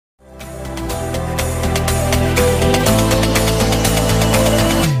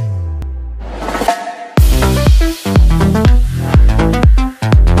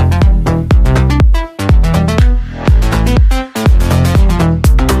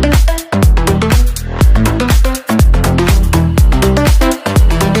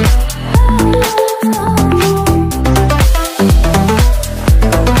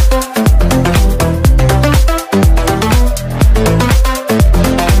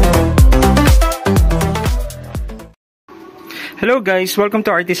Hello guys, welcome to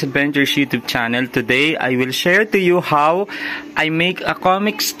Artist Adventures YouTube channel. Today, I will share to you how I make a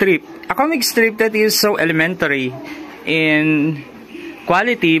comic strip. A comic strip that is so elementary in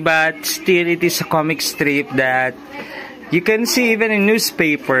quality, but still it is a comic strip that you can see even in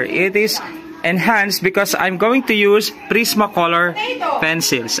newspaper. It is enhanced because I'm going to use Prisma color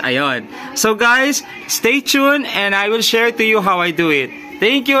pencils. Ayon. So guys, stay tuned and I will share to you how I do it.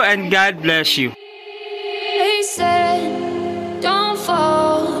 Thank you and God bless you. They said, don't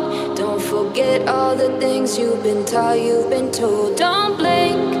fall, don't forget all the things you've been taught, you've been told. Don't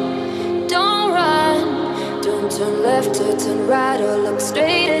blink, don't run, don't turn left or turn right or look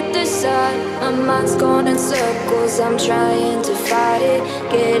straight at the sun. My mind's going in circles, I'm trying to fight it.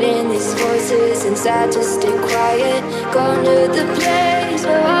 Getting these voices inside to stay quiet. Gone to the place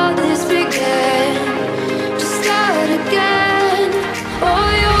where all this began. Just start again.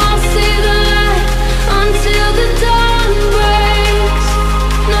 Oh, you won't see the light until the dawn breaks.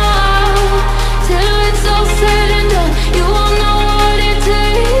 No, till it's all said and done, you won't know what it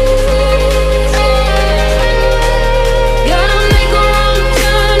takes. Gotta make a wrong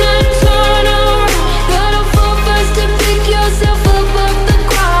turn and turn around. Gotta fall fast to pick yourself up off the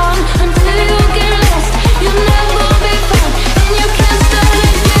ground. Until you get lost, you'll never be found. And you can't start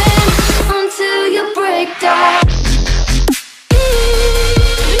again until you break down.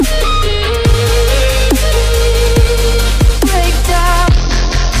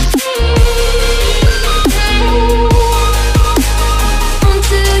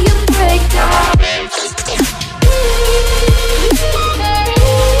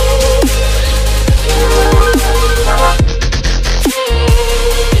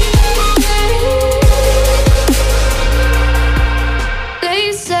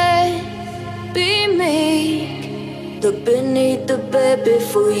 Look beneath the bed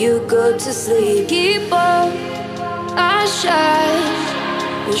before you go to sleep. Keep on, I shine.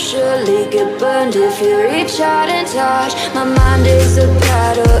 You'll surely get burned if you reach out and touch. My mind is a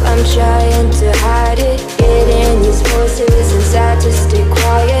battle, I'm trying to hide it. Getting these voices inside to stay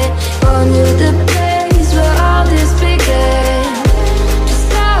quiet. On to the place where all this began. Just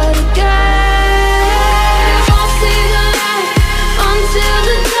start again. You won't see the light until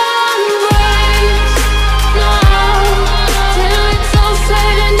the dawn breaks. No, till it's all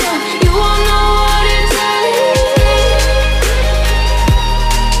said and done, you won't know what it takes.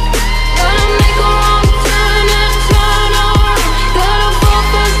 Gotta make a wrong turn and turn around. Gotta fall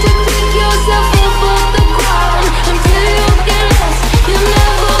fast to pick yourself up off the ground. Until you get lost, you'll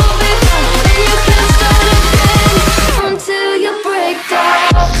never be found. And you can't start again until you break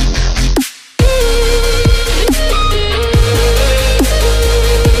down.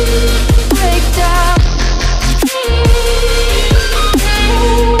 Break down.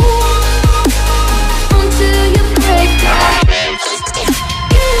 Until you break down.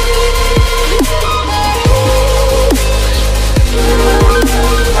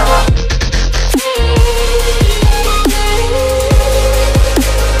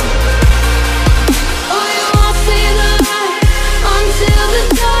 Oh, you won't see the light until the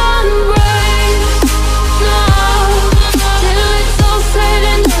dawn breaks. No, till it's all said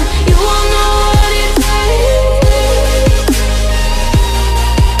and done, you won't know what it takes.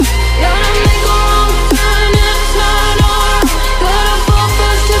 Gotta make a wrong turn and turn around. Gotta fall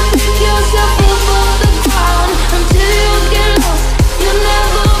fast to pick yourself up off the ground. Until you get lost, you'll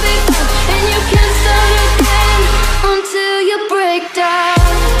never be found. And you can't start again until you break down.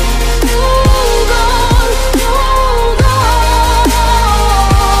 Hold on, hold on.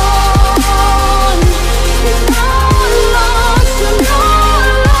 You're not lost, you're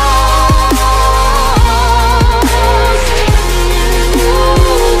not lost.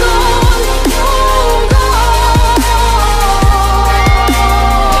 Hold on, hold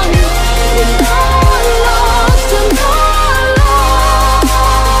on. You're not lost, you're not lost.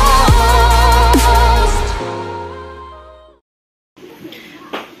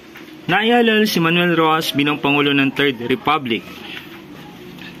 Naialala si Manuel Rojas bilang Pangulo ng Third Republic.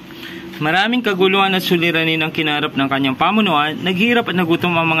 Maraming kaguluhan at suliranin ang kinarap ng kanyang pamunuan, naghirap at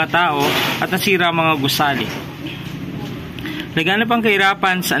nagutom ang mga tao at nasira ang mga gusali. Naganap ang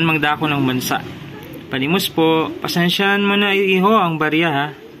kahirapan saan mang dako ng bansa. Panimos po, pasensyahan mo na iho ang barya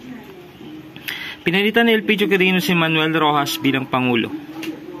ha. Pinalitan ni Elpidio Quirino si Manuel Rojas bilang Pangulo.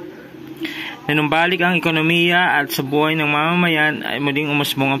 Nanumbalik ang ekonomiya at sa buhay ng mamamayan ay muling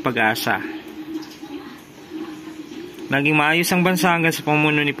umusbong ang pag-asa. Naging maayos ang bansa hanggang sa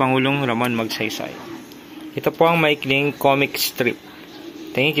pamuno ni Pangulong Ramon Magsaysay. Ito po ang maikling comic strip.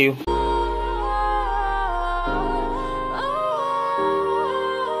 Thank you.